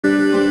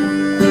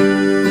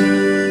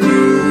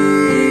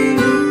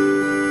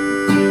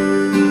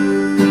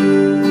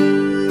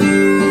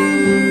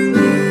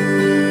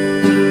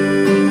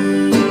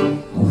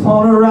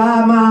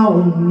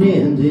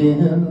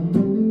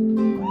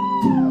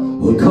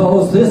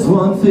'cause this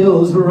one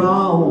feels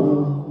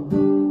wrong.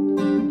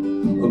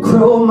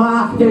 Curl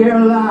my hair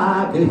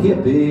like a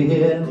hippie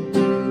and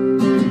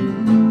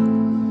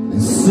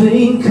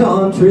sing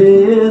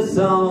country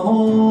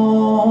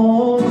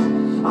songs.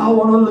 I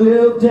wanna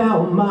live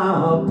down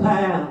my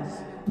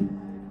past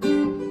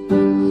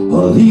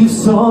or leave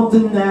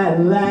something that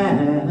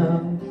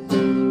lasts.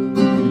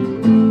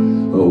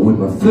 With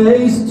my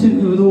face to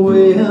the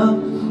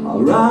wind,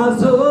 I'll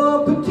rise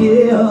up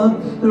again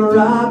and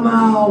write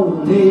my own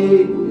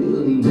name.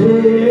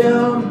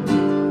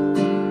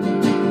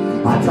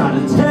 I try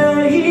to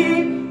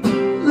take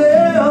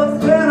less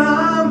than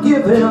I'm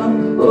giving.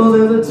 Oh,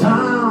 there's a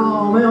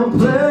time and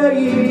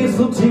place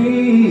for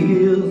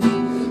tears,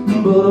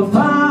 but if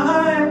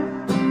I'm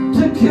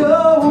to go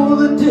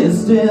the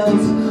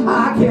distance, I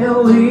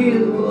can't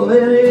live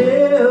in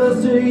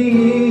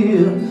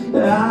yesteryear. I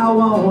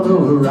wanna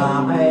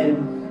write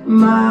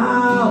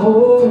my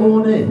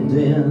own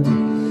ending,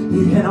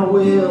 and I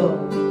will.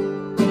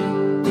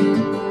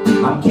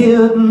 I'm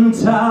getting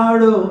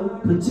tired of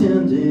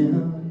pretending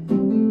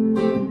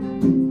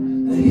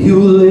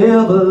you'll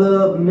ever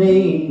love me.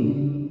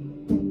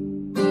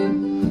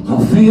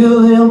 I'm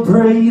feeling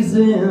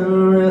praising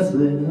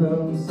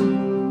restless.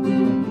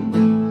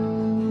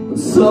 The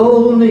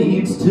soul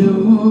needs to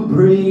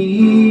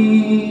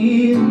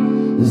breathe.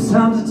 It's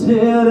time to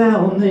tear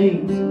down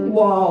these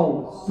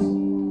walls.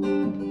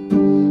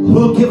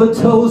 We'll give a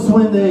toast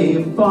when they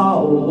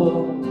fall.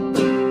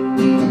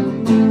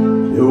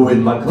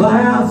 With my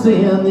glass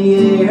in the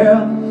air,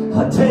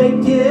 I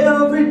take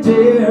every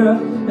dare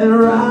and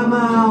write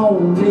my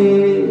own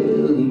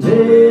ending.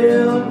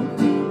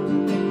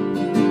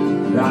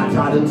 I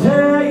try to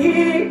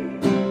take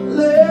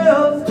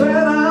less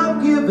than I'm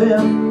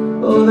giving.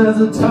 Oh,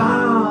 there's a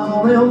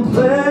time and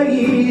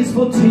place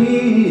for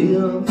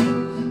tears,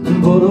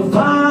 but if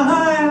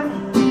I'm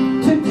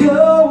to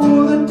go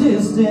the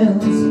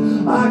distance,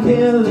 I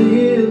can't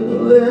live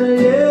in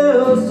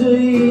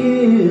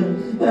yesteryear.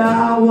 I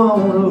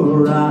wanna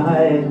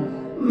write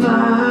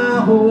my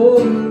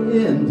whole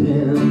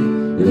ending,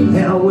 and I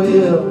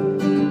will.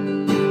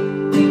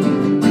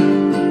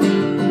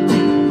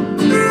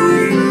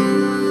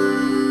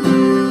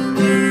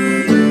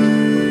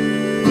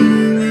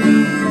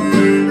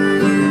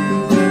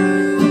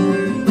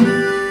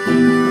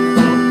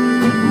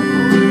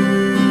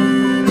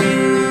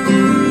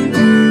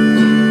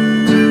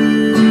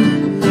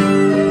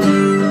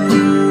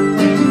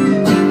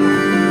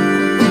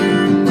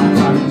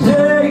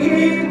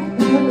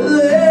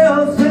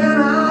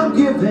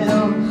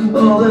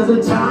 Oh, there's a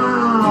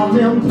time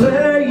and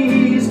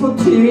place for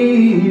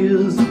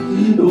tears,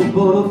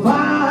 but if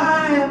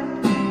I'm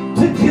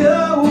to go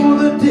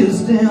the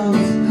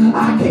distance,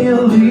 I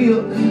can't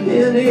live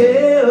in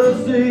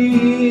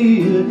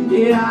yesteryear.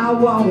 Yeah, I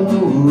wanna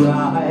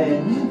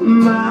write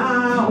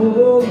my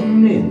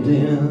own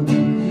ending,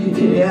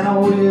 yeah, I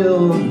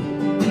will.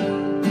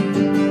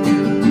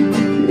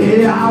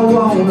 Yeah, I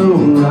wanna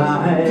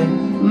write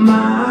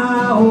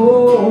my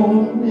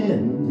own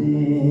ending.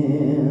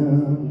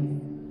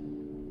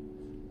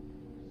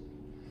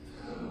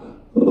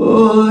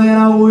 Oh, and I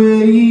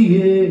will,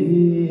 yeah.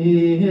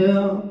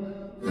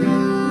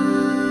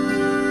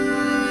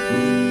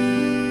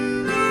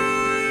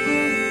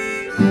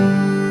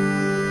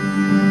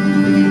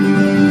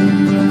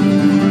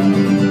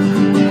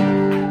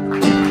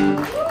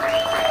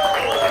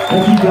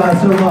 Thank you guys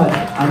so much.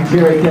 I'm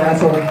Jerry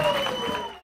Castle.